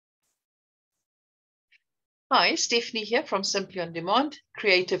Hi, Stephanie here from Simply On Demand,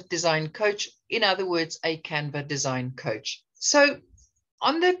 creative design coach. In other words, a Canva design coach. So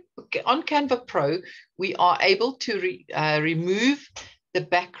on Canva Pro, we are able to remove the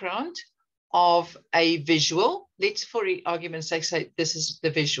background of a visual. Let's, for argument's sake, say this is the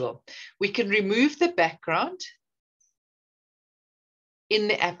visual. We can remove the background in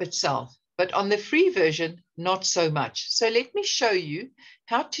the app itself, but on the free version, not so much. So let me show you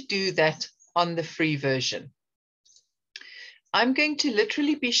how to do that on the free version. I'm going to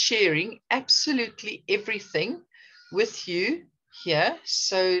literally be sharing absolutely everything with you here.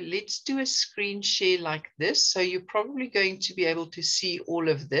 So let's do a screen share like this. So you're probably going to be able to see all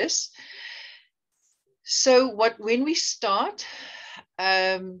of this. So when we start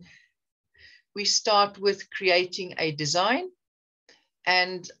with creating a design.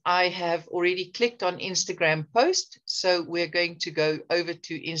 And I have already clicked on Instagram post. So we're going to go over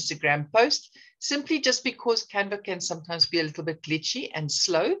to Instagram post, simply just because Canva can sometimes be a little bit glitchy and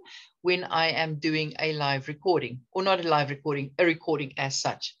slow when I am doing a live recording, or not a live recording, a recording as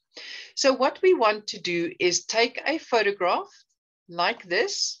such. So what we want to do is take a photograph like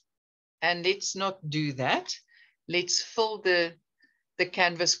this, and let's not do that. Let's fill the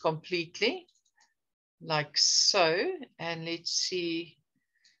canvas completely. Like so, and let's see,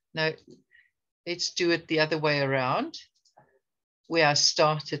 no, let's do it the other way around, where I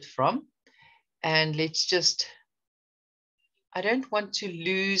started from, and let's just, I don't want to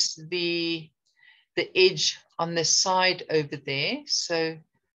lose the edge on the side over there, so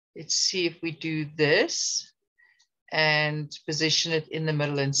let's see if we do this and position it in the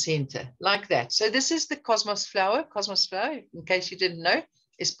middle and center, like that. So this is the Cosmos flower. Cosmos flower, in case you didn't know,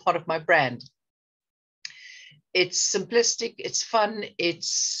 is part of my brand. It's simplistic, it's fun,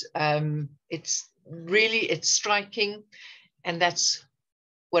 it's striking, and that's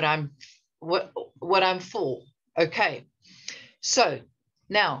what I'm for. Okay, so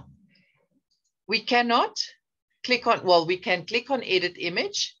now we cannot click on, well, we can click on edit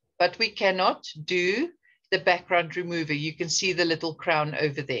image, but we cannot do the background remover. You can see the little crown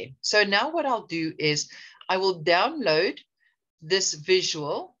over there. So now what I'll do is I will download this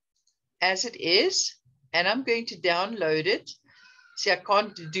visual as it is, and I'm going to download it. See, I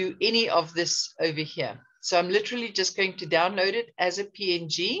can't do any of this over here. So I'm literally just going to download it as a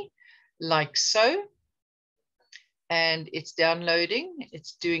PNG, like so. And it's downloading,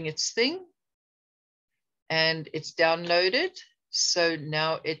 it's doing its thing. And it's downloaded. So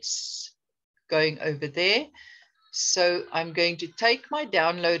now it's going over there. So I'm going to take my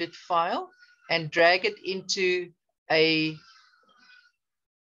downloaded file and drag it into an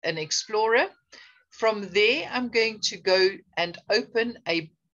Explorer. From there, I'm going to go and open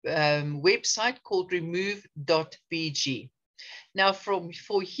a website called remove.bg. Now for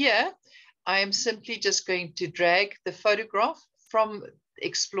here, I am simply just going to drag the photograph from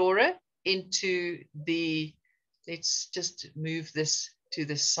Explorer into the, let's just move this to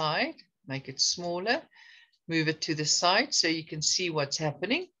the side, make it smaller, move it to the side so you can see what's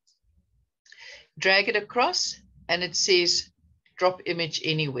happening. Drag it across and it says drop image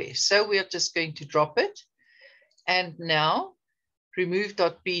anywhere. So we are just going to drop it. And now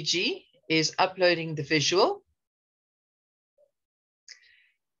remove.bg is uploading the visual.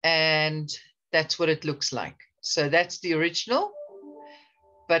 And that's what it looks like. So that's the original,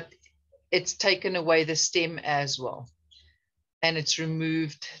 but it's taken away the stem as well. And it's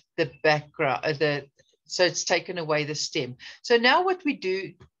removed the background, so it's taken away the stem. So now what we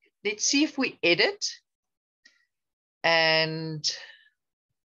do, let's see if we edit. And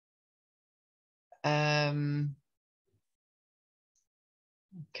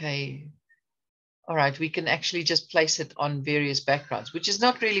okay, all right, we can actually just place it on various backgrounds, which is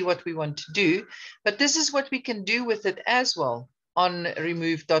not really what we want to do, but this is what we can do with it as well on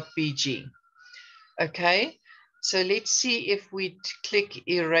remove.bg. Okay, so let's see if we click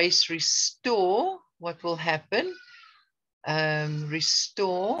erase restore, what will happen.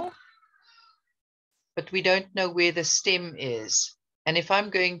 Restore, but we don't know where the stem is. And if I'm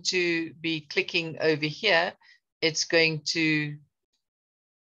going to be clicking over here, it's going to,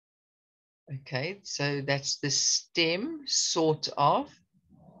 okay, so that's the stem, sort of.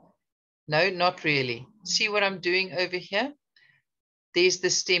 No, not really. See what I'm doing over here? There's the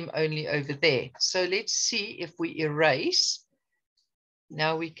stem only over there. So let's see if we erase.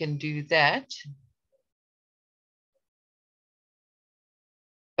 Now we can do that.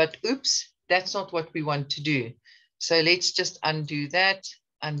 But oops, that's not what we want to do. So let's just undo that,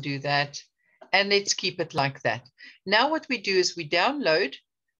 and let's keep it like that. Now what we do is we download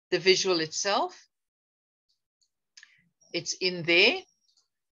the visual itself. It's in there.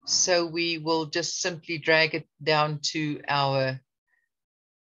 So we will just simply drag it down to our,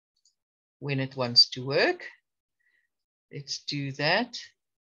 when it wants to work. Let's do that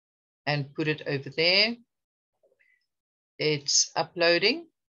and put it over there. It's uploading.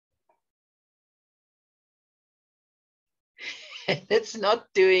 It's not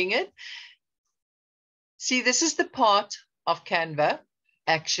doing it. See, this is the part of Canva,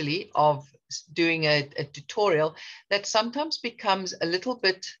 actually, of doing a tutorial that sometimes becomes a little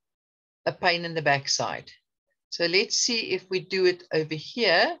bit a pain in the backside. So let's see if we do it over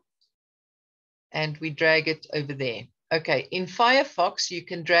here and we drag it over there. Okay, in Firefox, you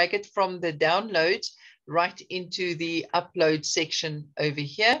can drag it from the downloads right into the upload section over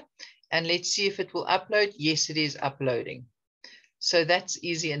here. And let's see if it will upload. Yes, it is uploading. So that's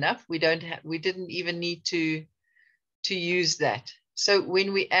easy enough. We didn't even need to use that. So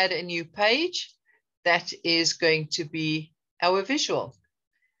when we add a new page, that is going to be our visual.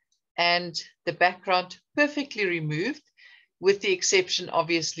 And the background perfectly removed, with the exception,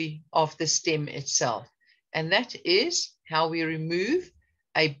 obviously, of the stem itself. And that is how we remove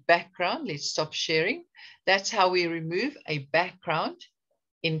a background. Let's stop sharing. That's how we remove a background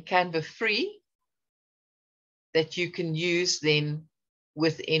in Canva Free that you can use then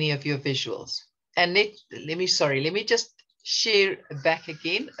with any of your visuals. And let me just share back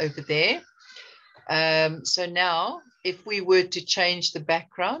again over there. So now if we were to change the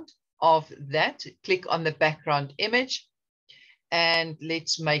background of that, click on the background image and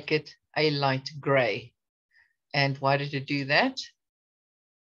let's make it a light gray. And why did it do that?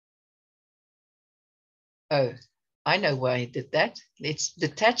 Oh, I know why I did that. Let's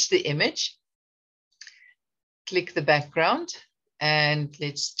detach the image, click the background, and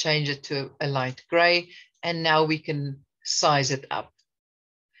let's change it to a light gray. And now we can size it up.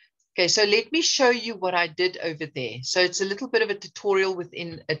 Okay, so let me show you what I did over there. So it's a little bit of a tutorial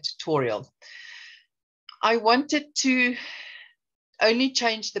within a tutorial. I wanted to only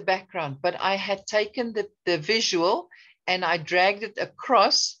change the background, but I had taken the visual and I dragged it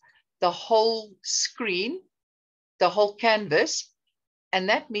across the whole screen, the whole canvas. And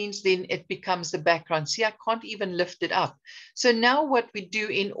that means then it becomes the background. See, I can't even lift it up. So now what we do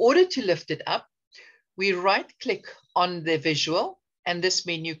in order to lift it up, we right click on the visual and this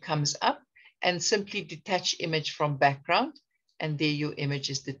menu comes up and simply detach image from background. And there your image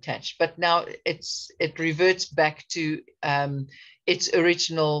is detached. But now it reverts back to its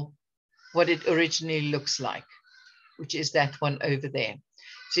original, what it originally looks like, which is that one over there.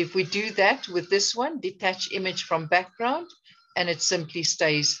 So if we do that with this one, detach image from background, and it simply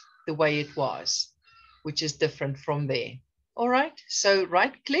stays the way it was, which is different from there. All right, so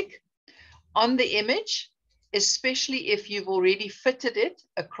right click on the image, especially if you've already fitted it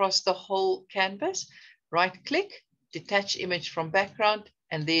across the whole canvas, right click, detach image from background,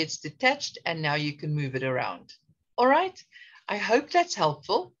 and there it's detached, and now you can move it around. All right, I hope that's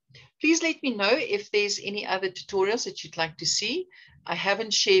helpful. Please let me know if there's any other tutorials that you'd like to see. I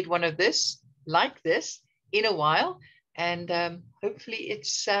haven't shared one of this like this in a while, and hopefully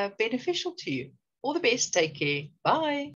it's beneficial to you. All the best. Take care. Bye.